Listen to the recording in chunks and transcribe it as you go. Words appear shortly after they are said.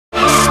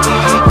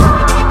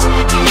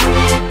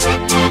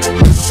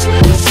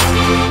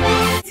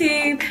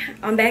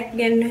I'm back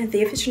again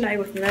the official night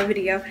with another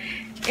video,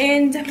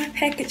 and my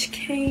package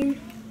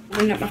came.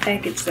 Opening up my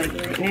package like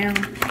right now.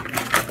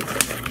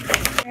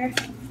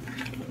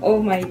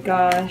 Oh my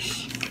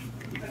gosh,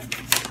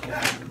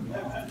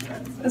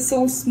 it's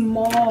so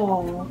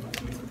small.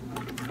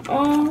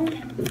 Oh,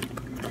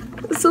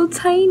 it's so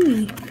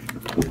tiny.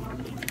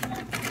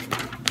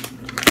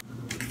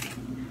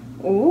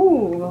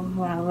 Oh,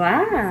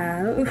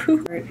 wow.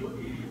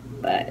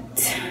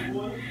 But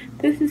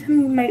this is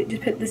something. I might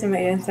just put this in my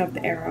ear and stop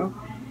the arrow.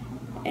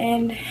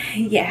 And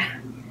yeah.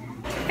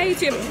 Hey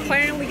YouTube, I'm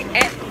finally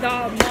at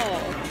the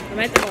mall. I'm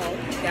at the mall,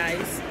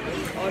 guys.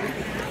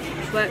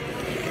 But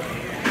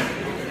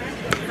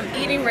I'm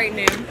eating right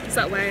now,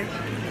 Subway.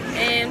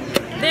 And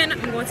then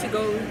I'm going to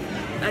go,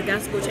 I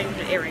guess, go change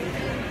the earring.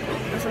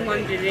 That's what I'm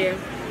going to do.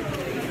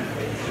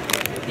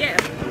 Yeah.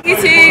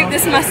 YouTube,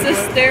 this is my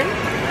sister.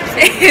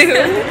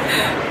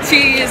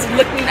 She is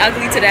looking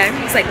ugly today.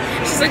 It's like,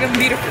 she's looking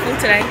beautiful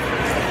today.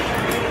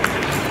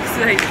 She's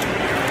like,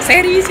 say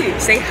hi to YouTube.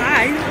 Say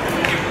hi.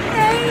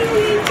 Hey,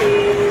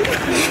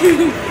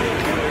 YouTube.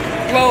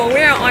 Well,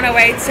 we're on our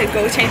way to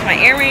go change my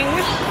earring.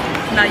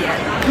 Not yet.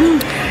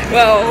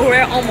 Well,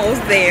 we're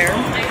almost there.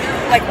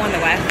 Like on the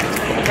way.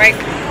 Right?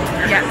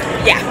 Yeah.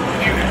 Yeah.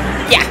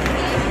 Yeah.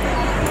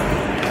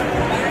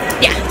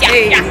 Yeah. Yeah.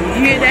 Yeah.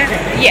 You hear that?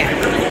 Yeah.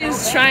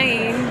 She's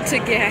trying to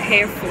get her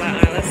hair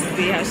flat. Let's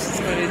see how she's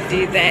going to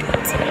do that.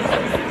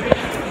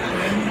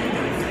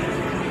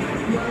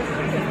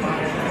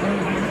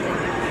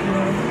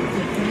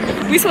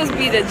 We're supposed to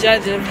be the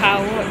judge of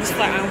how this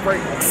flat iron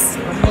works.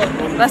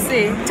 Let's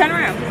see. Turn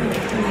around.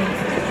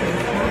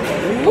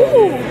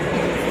 Ooh.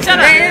 Shut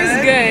up. That is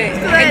good.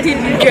 That did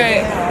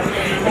good.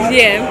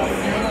 Yeah.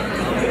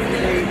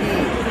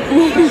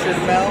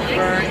 Should melt,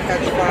 burn,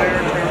 catch fire,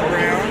 turn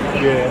around.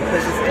 Yeah.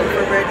 This is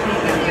infrared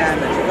heat and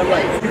damage. The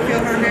light. Can you feel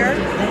her hair?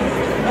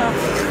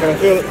 Can I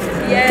feel it?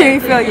 Yeah. Can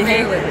you feel your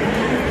hair?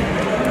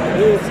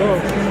 No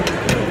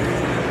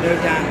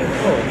damage.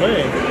 Oh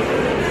man.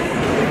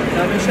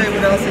 Now let me show you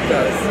what else it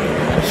does.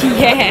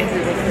 Yeah.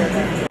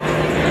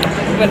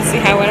 Let's see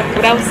how what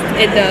else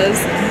it does.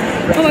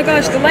 Oh my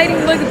gosh, the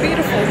lighting looks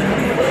beautiful.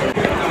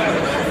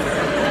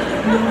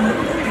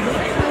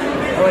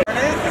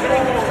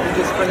 You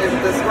just put it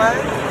this way.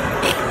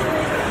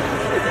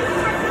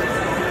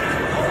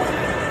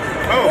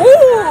 Oh.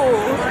 Ooh.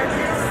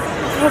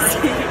 Let's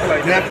see. I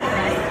like that.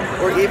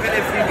 Or even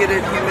if you get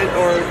it humid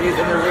or in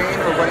the rain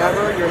or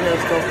whatever, your hair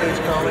still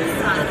stays curly.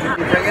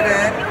 You bring it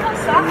in,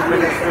 and you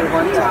bring it through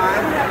one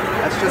time.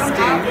 That's just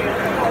steam.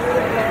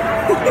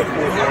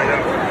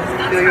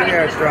 Feel your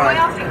hair is dry.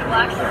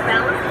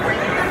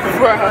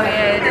 Bro,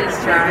 yeah, it is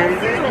dry.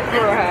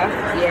 Bro.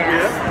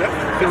 Yeah.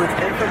 So it's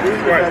infrared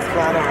the best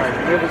flat iron.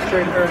 You have a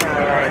straight hair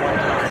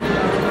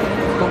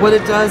now. But what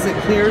it does, it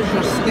clears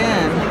your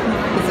skin.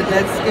 Because the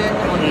dead skin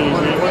on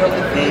an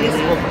oily face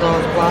will cause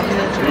blockage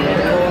and in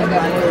your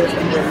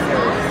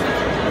hair.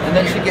 And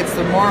then she gets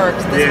the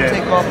marks. This will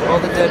take off all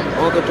the dark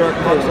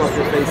marks off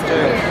your face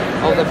too.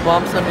 All the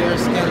bumps under your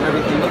skin and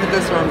everything. Look at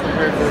this arm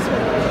compared to this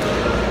one.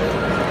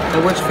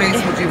 And which face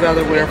would you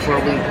rather wear for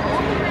a week?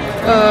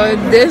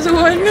 This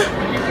one.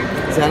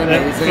 Is that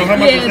amazing? So how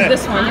much is that?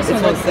 This one. This It's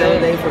one on looks sale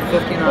good. today for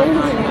 $59.99.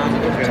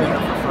 You get 2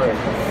 for free.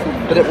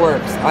 But it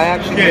works. I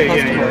actually am a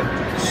customer.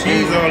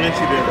 She's all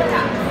into that.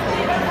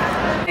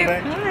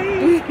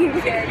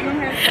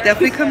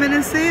 Definitely come in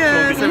and see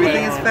us.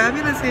 Everything is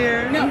fabulous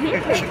here.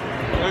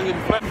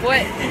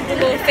 What the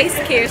little face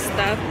care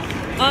stuff?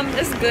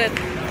 It's good.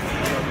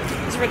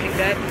 It's really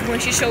good when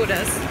she showed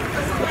us.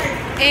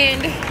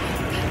 And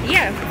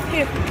yeah,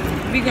 here.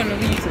 We're gonna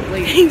use it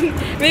later.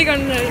 We're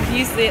gonna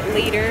use it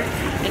later,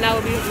 and I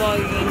will be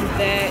vlogging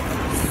that.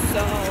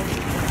 So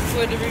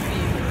for the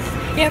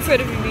reviews, yeah, for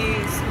the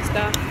reviews and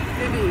stuff.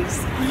 Reviews.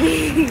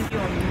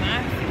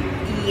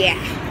 Yeah,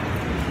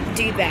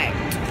 do that.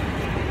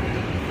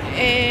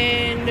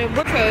 And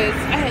because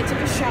I had took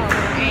a shower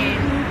and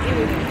it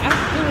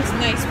was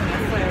nice when I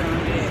flared on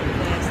it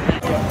last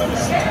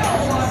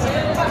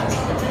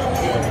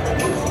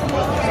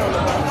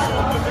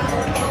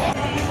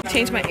night.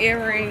 Changed my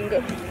earring.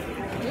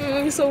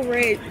 I'm so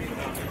red.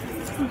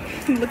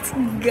 Looks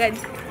good.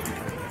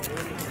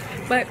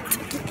 But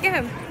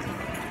yeah.